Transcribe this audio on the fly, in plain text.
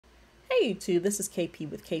Hey YouTube, this is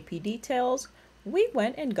KP with KP Details. We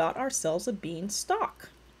went and got ourselves a Bean Stock.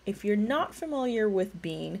 If you're not familiar with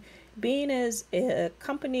Bean, Bean is a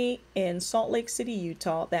company in Salt Lake City,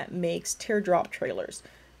 Utah that makes teardrop trailers.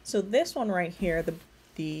 So this one right here,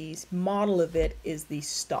 the model of it is the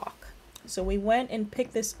Stock. So we went and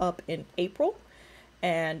picked this up in April,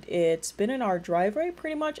 and it's been in our driveway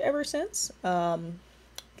pretty much ever since. You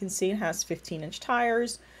can see it has 15-inch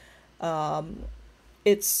tires.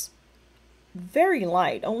 It's very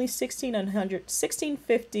light, only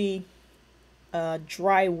 1650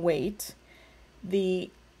 dry weight. The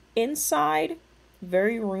inside,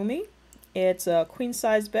 very roomy. It's a queen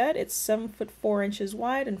size bed. It's 7 foot 4 inches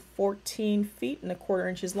wide and 14 feet and a quarter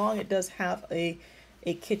inches long. It does have a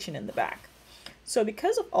kitchen in the back. So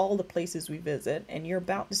because of all the places we visit, and you're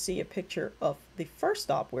about to see a picture of the first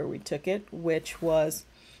stop where we took it, which was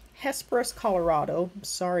Hesperus, Colorado. I'm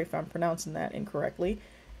sorry if I'm pronouncing that incorrectly.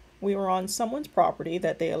 We were on someone's property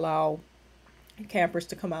that they allow campers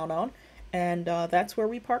to come out on, and that's where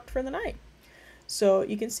we parked for the night. So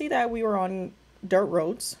you can see that we were on dirt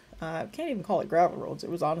roads. I can't even call it gravel roads.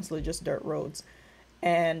 It was honestly just dirt roads.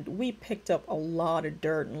 And we picked up a lot of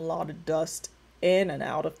dirt and a lot of dust in and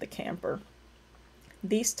out of the camper.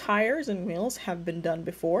 These tires and wheels have been done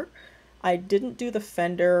before. I didn't do the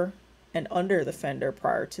fender and under the fender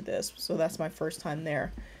prior to this, so that's my first time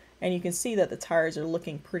there. And you can see that the tires are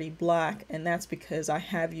looking pretty black, and that's because I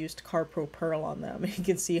have used CarPro Perl on them. You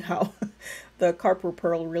can see how the CarPro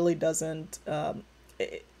Perl really doesn't,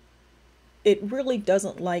 it really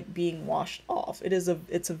doesn't like being washed off.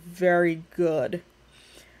 It's a very good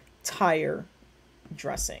tire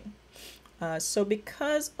dressing. So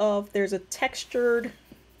because of, there's a textured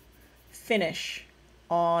finish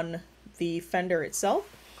on the fender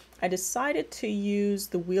itself, I decided to use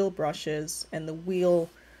the wheel brushes and the wheel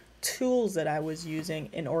tools that I was using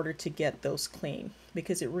in order to get those clean,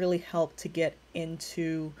 because it really helped to get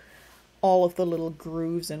into all of the little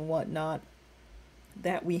grooves and whatnot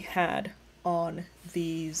that we had on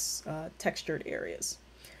these textured areas.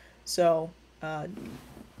 So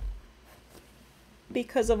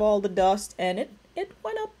because of all the dust, and it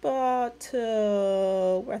went up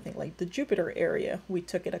to, I think, like the Jupiter area. We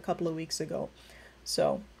took it a couple of weeks ago,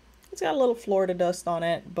 so it's got a little Florida dust on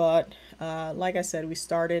it, but like I said, we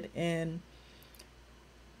started in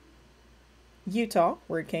Utah,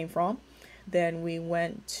 where it came from. Then we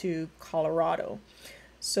went to Colorado.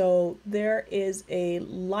 So there is a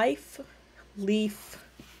Life Leaf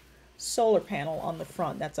solar panel on the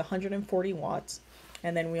front. That's 140 watts.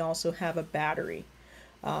 And then we also have a battery.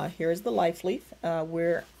 Here's the Life Leaf.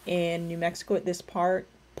 We're in New Mexico at this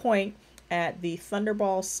point at the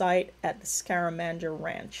Thunderball site at the Scaramanga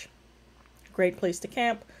Ranch. Great place to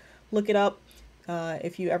camp. Look it up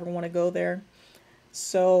if you ever want to go there.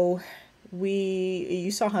 So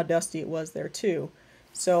you saw how dusty it was there too.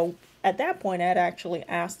 So at that point, I'd actually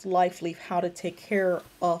asked Life Leaf how to take care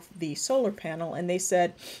of the solar panel, and they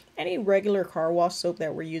said any regular car wash soap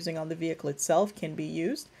that we're using on the vehicle itself can be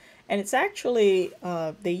used. And it's actually,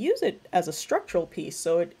 they use it as a structural piece,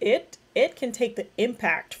 so it can take the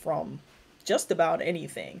impact from just about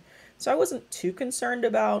anything. So I wasn't too concerned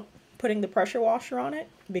about putting the pressure washer on it,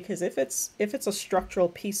 because if it's a structural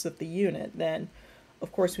piece of the unit, then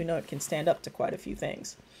of course we know it can stand up to quite a few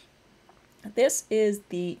things. This is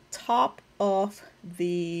the top of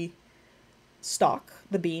the stock,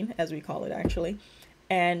 the Bean as we call it actually,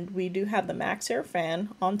 and we do have the Max Air fan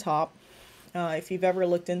on top. If you've ever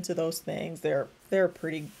looked into those things, they're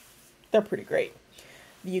pretty great.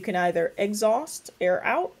 You can either exhaust air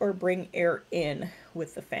out or bring air in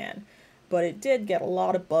with the fan. But it did get a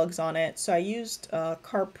lot of bugs on it, so I used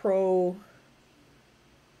CarPro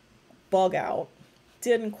Bug Out.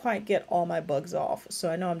 Didn't quite get all my bugs off, so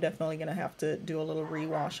I know I'm definitely going to have to do a little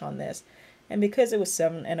rewash on this. And because it was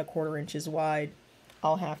 7 1/4 inches wide,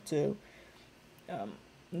 I'll have to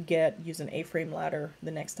use an A-frame ladder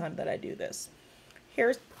the next time that I do this.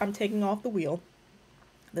 I'm taking off the wheel,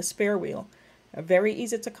 the spare wheel. Very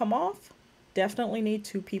easy to come off. Definitely need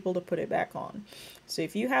 2 people to put it back on. So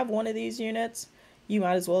if you have one of these units, you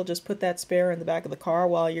might as well just put that spare in the back of the car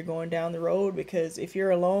while you're going down the road, because if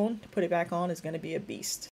you're alone, to put it back on is going to be a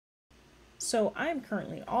beast. So I'm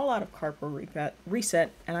currently all out of CarPro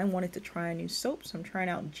Reset, and I wanted to try a new soap, so I'm trying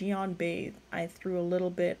out Gyeon Bathe. I threw a little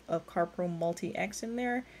bit of CarPro MultiX in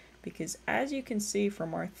there, because as you can see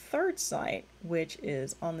from our third site, which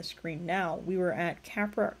is on the screen now, we were at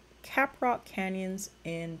Caprock Canyons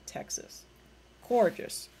in Texas.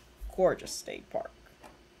 Gorgeous, gorgeous state park.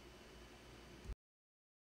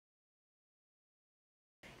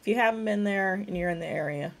 If you haven't been there and you're in the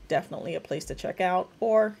area, definitely a place to check out.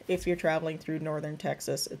 Or if you're traveling through northern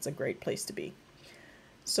Texas, it's a great place to be.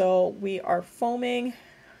 So we are foaming,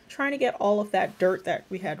 trying to get all of that dirt that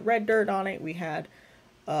we had red dirt on it. We had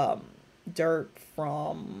dirt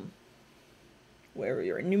from where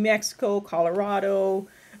we were in New Mexico, Colorado.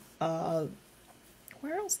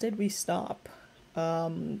 Where else did we stop?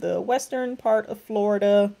 The western part of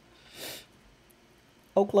Florida,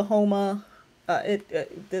 Oklahoma.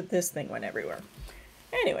 This thing went everywhere.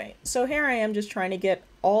 Anyway, so here I am just trying to get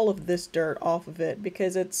all of this dirt off of it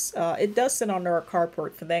because it does sit under our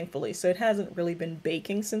carport, thankfully, so it hasn't really been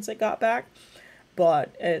baking since it got back.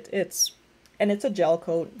 But it's a gel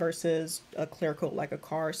coat versus a clear coat like a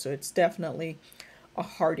car, so it's definitely a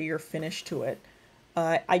hardier finish to it.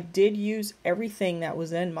 I did use everything that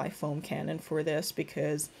was in my foam cannon for this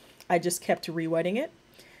because I just kept re-wetting it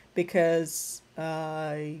because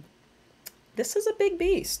this is a big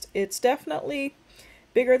beast. It's definitely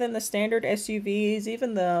bigger than the standard SUVs,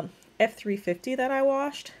 even the F350 that I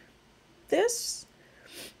washed. It's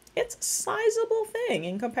a sizable thing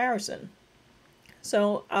in comparison.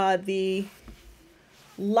 So the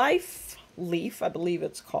Life Leaf, I believe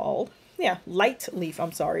it's called. Yeah, Light Leaf,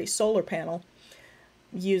 I'm sorry, solar panel.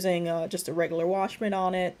 Using just a regular wash mitt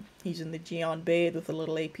on it, using the Gyeon Bathe with a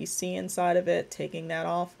little APC inside of it, taking that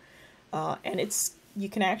off. And you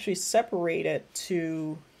can actually separate it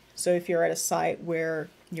so if you're at a site where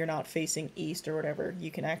you're not facing east or whatever,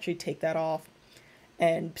 you can actually take that off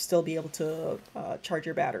and still be able to charge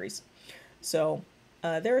your batteries. So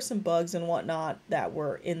there are some bugs and whatnot that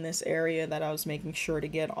were in this area that I was making sure to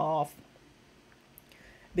get off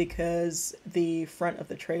because the front of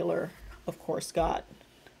the trailer, of course, got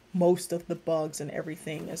most of the bugs and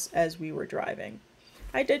everything as we were driving.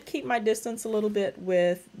 I did keep my distance a little bit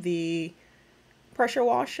with the pressure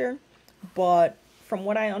washer, but from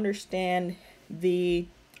what I understand, the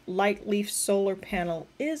Light Leaf solar panel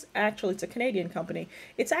it's a Canadian company.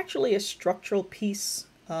 It's actually a structural piece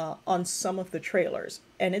on some of the trailers,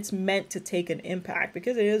 and it's meant to take an impact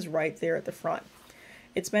because it is right there at the front.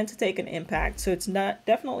 It's meant to take an impact, so it's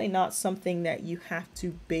definitely not something that you have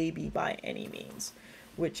to baby by any means,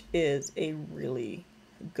 which is a really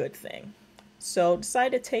good thing. So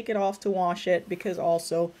decided to take it off to wash it because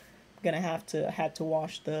also I'm gonna had to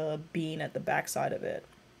wash the bean at the back side of it.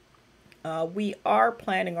 We are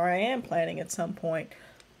planning, or I am planning at some point,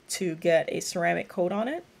 to get a ceramic coat on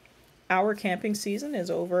it. Our camping season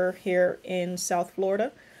is over here in South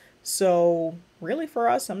Florida, so really for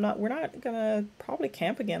us, we're not gonna probably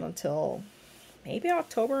camp again until maybe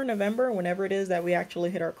October or November, whenever it is that we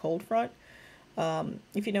actually hit our cold front.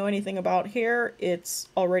 If you know anything about here, it's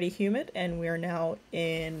already humid, and we're now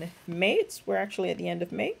in May. We're actually at the end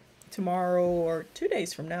of May. Tomorrow or 2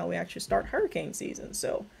 days from now, we actually start hurricane season,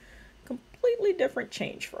 so completely different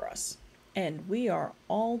change for us. And we are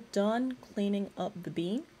all done cleaning up the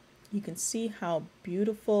bean. You can see how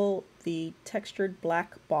beautiful the textured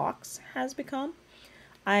black box has become.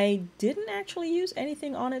 I didn't actually use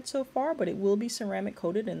anything on it so far, but it will be ceramic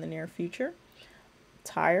coated in the near future.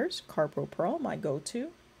 Tires, CarPro Perl, my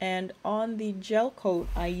go-to. And on the gel coat,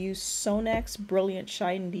 I use Sonax Brilliant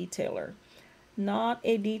Shine Detailer. Not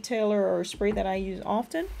a detailer or a spray that I use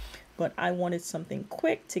often, but I wanted something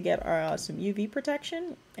quick to get some UV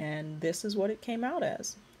protection, and this is what it came out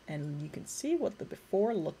as. And you can see what the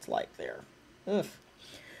before looked like there. Ugh.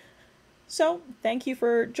 So, thank you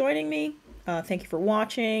for joining me. Thank you for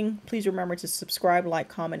watching. Please remember to subscribe, like,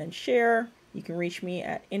 comment, and share. You can reach me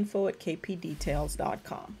at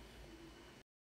info@kpdetails.com.